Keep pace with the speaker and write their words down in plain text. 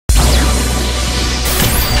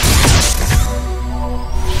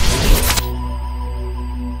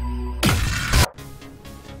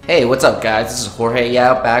Hey, what's up guys? This is Jorge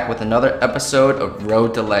back with another episode of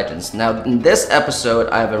Road to Legends. Now in this episode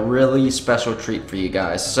I have a really special treat for you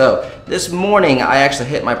guys. So this morning I actually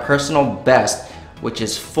hit my personal best, which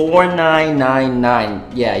is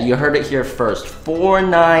 4999. Yeah, you heard it here first,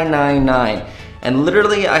 4999. And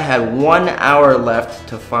literally I had 1 hour left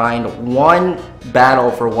to find one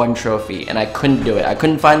battle for one trophy, and I couldn't do it. I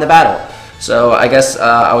couldn't find the battle. So I guess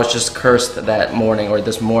I was just cursed that morning, or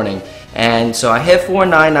this morning. And so I hit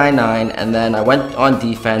 4999, and then I went on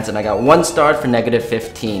defense and I got 1 star for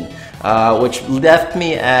 -15, which left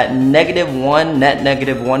me at -1, net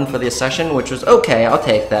 -1 for the session, which was okay, I'll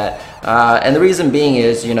take that. And the reason being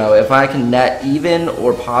is, you know, if I can net even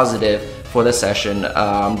or positive for the session,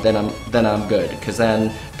 then I'm good, because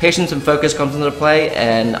then patience and focus comes into play,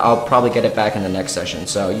 and I'll probably get it back in the next session.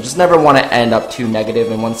 So you just never want to end up too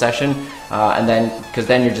negative in one session, and then because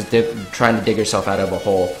then you're just trying to dig yourself out of a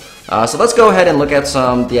hole. So let's go ahead and look at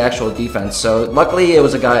the actual defense. So luckily it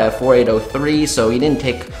was a guy at 4803, so he didn't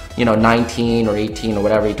take, you know, 19 or 18 or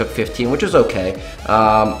whatever. He took 15, which is okay.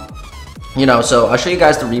 You know, so I'll show you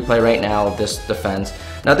guys the replay right now of this defense.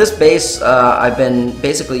 Now this base I've been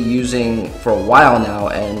basically using for a while now,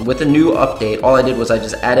 and with the new update, all I did was I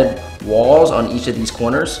just added walls on each of these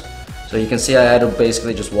corners. So you can see I added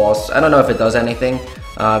basically just walls. I don't know if it does anything,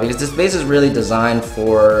 because this base is really designed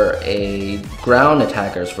for ground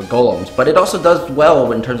attackers, for golems, but it also does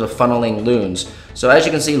well in terms of funneling loons. So as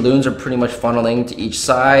you can see, loons are pretty much funneling to each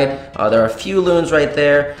side. There are a few loons right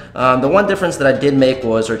there. The one difference that I did make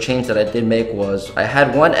was, or change that I did make was, I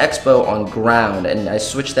had one expo on ground and I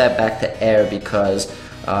switched that back to air because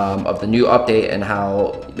of the new update and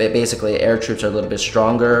how basically air troops are a little bit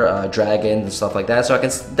stronger, dragons and stuff like that. So I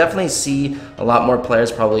can definitely see a lot more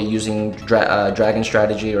players probably using dragon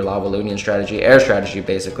strategy or lava loonian strategy, air strategy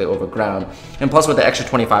basically over ground. And plus with the extra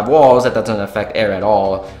 25 walls, that doesn't affect air at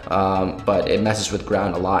all, but it messes with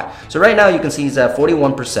ground a lot. So right now you can see he's at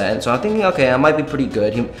 41%. So I'm thinking, okay, I might be pretty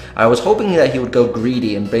good. I was hoping that he would go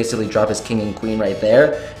greedy and basically drop his king and queen right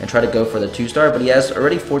there and try to go for the 2-star, but he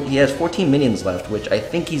has 14 minions left, which I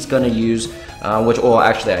think he's going to use,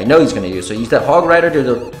 actually I know he's going to use. So use that hog rider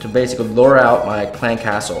to basically lure out my clan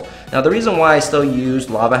castle. Now the reason why I still use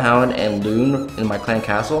lava hound and loon in my clan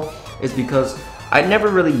castle is because I never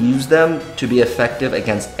really use them to be effective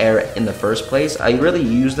against air in the first place. I really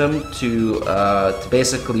use them to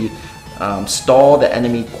basically stall the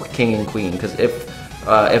enemy king and queen, because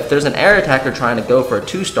if there's an air attacker trying to go for a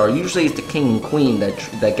 2-star, usually it's the king and queen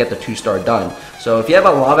that get the 2-star done. So if you have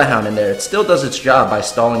a lava hound in there, it still does its job by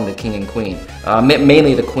stalling the king and queen,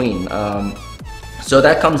 mainly the queen. So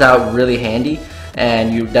that comes out really handy,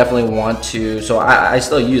 and you definitely want to. So I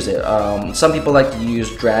still use it. Some people like to use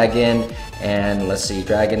dragon and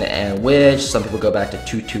dragon and witch. Some people go back to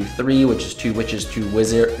 2-2-3, which is 2 witches, 2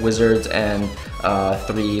 wizards, and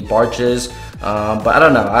 3 barges. But I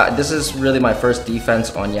don't know, this is really my first defense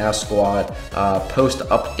on Squad post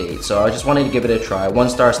update, so I just wanted to give it a try. 1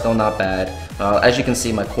 star, still not bad. As you can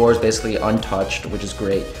see, my core is basically untouched, which is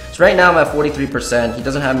great. So right now I'm at 43%. He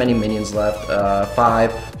doesn't have many minions left.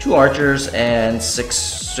 5, 2 archers, and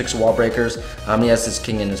 6 wall breakers. He has his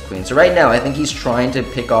king and his queen. So right now I think he's trying to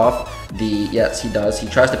pick off yes, he does. He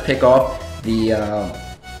tries to pick off the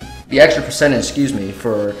extra percentage, excuse me,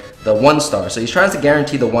 for the 1 star. So he's trying to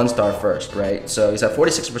guarantee the 1 star first, right? So he's at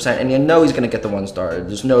 46%, and you know he's going to get the 1 star.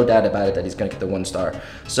 There's no doubt about it that he's going to get the 1 star.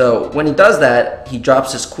 So when he does that, he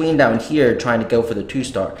drops his queen down here trying to go for the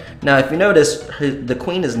 2-star. Now if you notice, the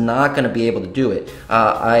queen is not going to be able to do it.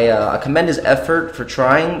 I commend his effort for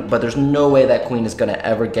trying, but there's no way that queen is going to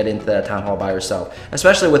ever get into that town hall by herself,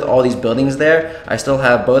 especially with all these buildings there. I still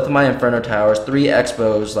have both of my inferno towers, 3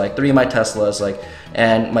 expos, like 3 of my Teslas, like,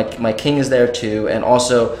 and my king is there too, and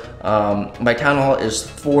also my town hall is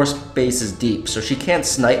 4 spaces deep, so she can't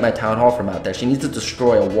snipe my town hall from out there. She needs to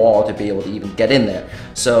destroy a wall to be able to even get in there.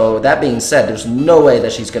 So that being said, there's no way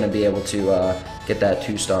that she's going to be able to get that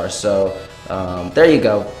 2-star. So there you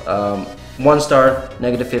go, 1 star,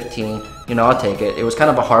 -15. You know, I'll take it. It was kind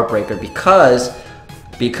of a heartbreaker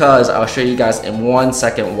because I'll show you guys in 1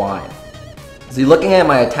 second why. So you're looking at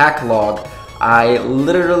my attack log. I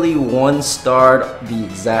literally 1-starred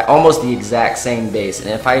almost the exact same base, and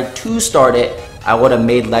if I had 2-starred it, I would have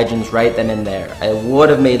made legends right then and there. I would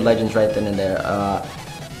have made legends right then and there.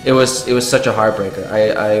 It was such a heartbreaker.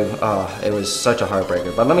 It was such a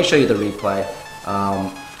heartbreaker. But let me show you the replay.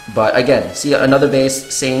 But again, see another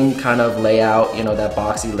base, same kind of layout, you know, that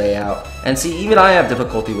boxy layout. And see, even I have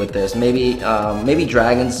difficulty with this. Maybe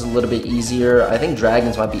Dragons is a little bit easier. I think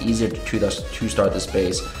Dragons might be easier to two-star this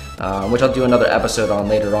base, which I'll do another episode on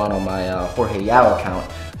later on my Jorge Yao account.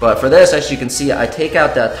 But for this, as you can see, I take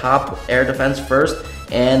out that top air defense first,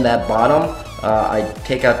 and that bottom, I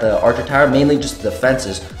take out the archer tower, mainly just the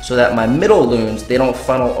defenses, so that my middle loons, they don't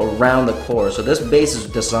funnel around the core. So this base is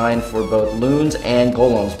designed for both loons and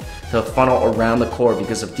golems to funnel around the core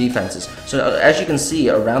because of defenses. So as you can see,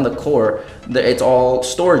 around the core, it's all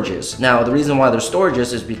storages. Now, the reason why there's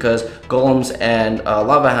storages is because golems and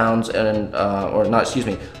lava hounds and,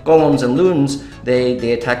 golems and loons,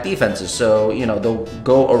 they attack defenses. So, you know, they'll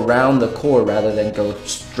go around the core rather than go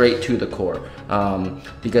straight to the core.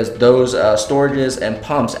 Because those storages and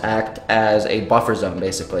pumps act as a buffer zone,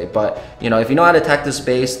 basically. But, you know, if you know how to attack this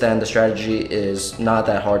base, then the strategy is not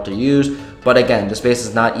that hard to use. But again, this base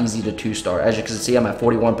is not easy to two-star. As you can see, I'm at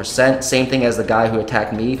 41%. Same thing as the guy who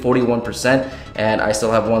attacked me, 41%. And I still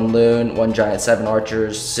have 1 loon, 1 giant, 7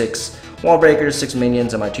 archers, 6 wall breakers, 6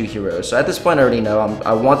 minions, and my 2 heroes. So at this point, I already know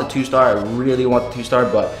I want the two-star. I really want the two-star,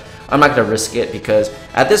 but I'm not gonna risk it because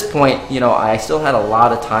at this point, you know, I still had a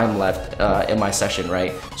lot of time left in my session,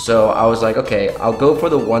 right? So I was like, okay, I'll go for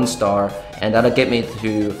the 1-star, and that'll get me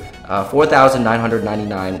to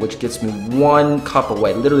 4,999, which gets me 1 cup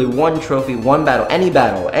away, literally 1 trophy, 1 battle, any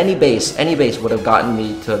base would have gotten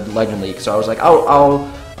me to Legend League. So I was like,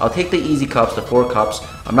 I'll take the easy cups, the 4 cups.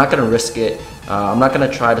 I'm not gonna risk it. I'm not gonna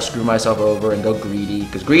try to screw myself over and go greedy,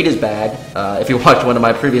 because greed is bad. If you watched one of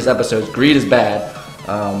my previous episodes, greed is bad.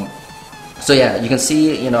 So yeah, you can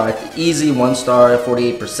see, you know, easy 1-star,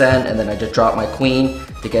 48%, and then I just dropped my queen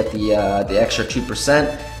to get the extra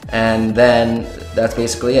 2%, and then that's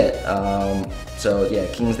basically it. So yeah,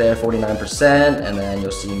 king's there, 49%, and then you'll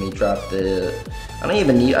see me drop the. I don't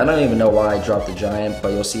even know why I dropped the giant,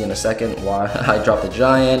 but you'll see in a second why I dropped the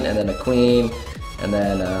giant, and then a queen, and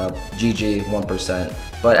then GG 1%.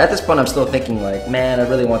 But at this point, I'm still thinking like, man, I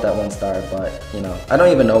really want that 1-star, but you know, I don't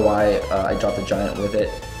even know why I dropped the giant with it.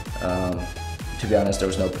 To be honest, there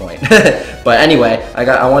was no point. But anyway,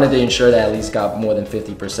 I wanted to ensure that I at least got more than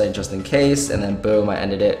 50% just in case, and then boom, I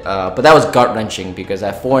ended it. But that was gut-wrenching because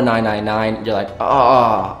at 4,999, you're like,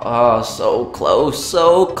 oh, so close,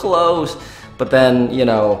 so close. But then, you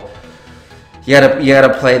know, you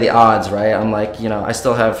gotta play the odds, right? I'm like, you know, I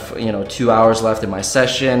still have, you know, 2 hours left in my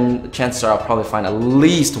session. Chances are I'll probably find at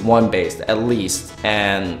least 1 base, at least.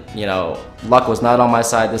 And, you know, luck was not on my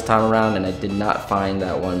side this time around, and I did not find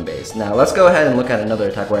that 1 base. Now, let's go ahead and look at another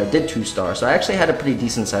attack where I did 2-star. So I actually had a pretty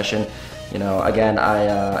decent session. You know, again,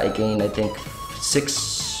 I gained, I think,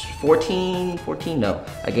 14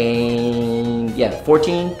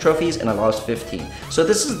 trophies, and I lost 15. So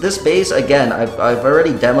this base, again, I've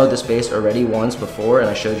already demoed this base already once before, and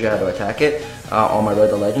I showed you how to attack it on my Road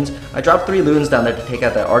to Legends. I dropped 3 loons down there to take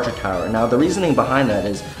out that archer tower. Now the reasoning behind that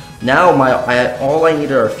is, now all I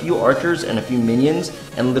need are a few archers and a few minions,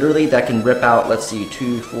 and literally that can rip out, let's see,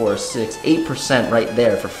 2, 4, 6, 8% right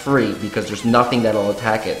there for free, because there's nothing that'll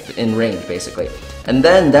attack it in range, basically. And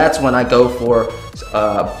then that's when I go for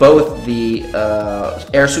both the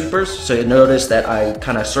air sweepers. So you notice that I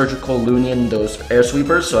kind of surgical loonion those air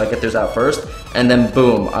sweepers, so I get those out first, and then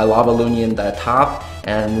boom, I lava loonion that top,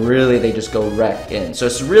 and really they just go wreck in. So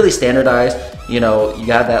it's really standardized. You know, you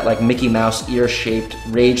have that like Mickey Mouse ear-shaped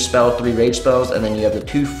rage spell, 3 rage spells, and then you have the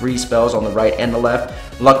 2 free spells on the right and the left.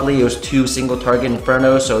 Luckily, it was 2 single target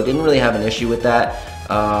infernos, so I didn't really have an issue with that.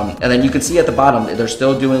 And then you can see at the bottom, they're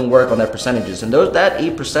still doing work on their percentages, and that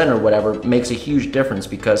 8% or whatever makes a huge difference,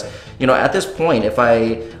 because, you know, at this point, if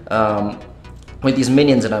I with these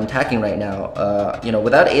minions that I'm attacking right now, you know,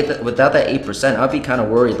 without that 8%, I'd be kind of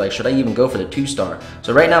worried, like, should I even go for the 2-star?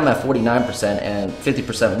 So right now I'm at 49% and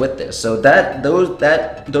 50% with this. So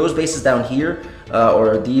those bases down here,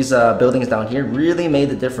 or these buildings down here, really made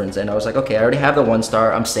the difference. And I was like, okay, I already have the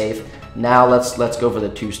 1-star, I'm safe. Now let's go for the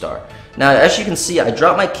 2-star. Now, as you can see, I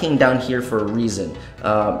dropped my king down here for a reason.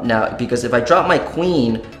 Now, because if I drop my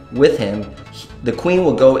queen with him, the queen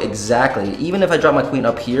will go exactly, even if I drop my queen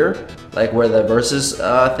up here, like where the versus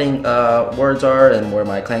words are and where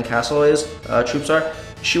my clan castle is, troops are,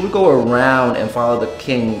 she would go around and follow the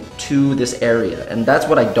king to this area, and that's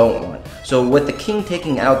what I don't want. So with the king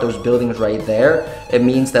taking out those buildings right there, it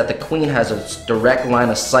means that the queen has a direct line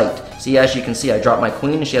of sight. See, as you can see, I dropped my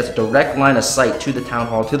queen, and she has a direct line of sight to the town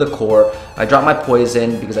hall, to the core. I dropped my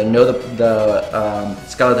poison because I know the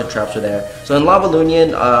skeleton traps are there. So in Lava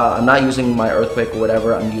Lunion, I'm not using my earthquake or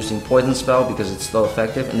whatever. I'm using poison spell because it's still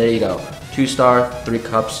effective. And there you go, 2-star, 3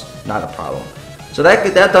 cups, not a problem. So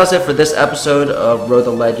that does it for this episode of Road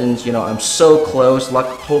to Legends. You know, I'm so close.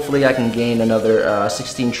 Hopefully I can gain another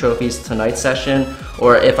 16 trophies tonight's session,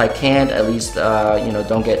 or if I can't, at least you know,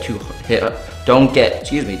 don't get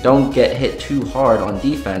hit too hard on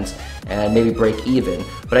defense and maybe break even.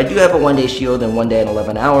 But I do have a 1-day shield and 1 day and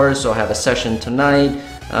 11 hours, so I have a session tonight,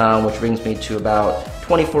 which brings me to about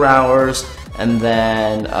 24 hours, and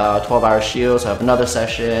then 12-hour shield, so I have another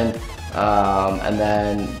session. And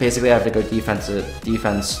then basically I have to go defense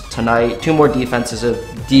tonight. 2 more defenses,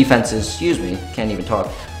 excuse me, can't even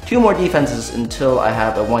talk. 2 more defenses until I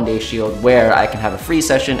have a 1-day shield where I can have a free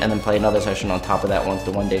session and then play another session on top of that once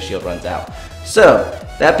the 1-day shield runs out. So,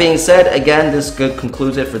 that being said, again, this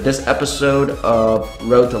concludes it for this episode of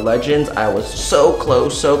Road to Legends. I was so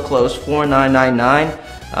close, 4999.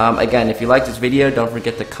 Again, if you like this video, don't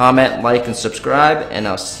forget to comment, like, and subscribe, and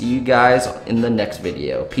I'll see you guys in the next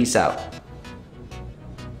video. Peace out.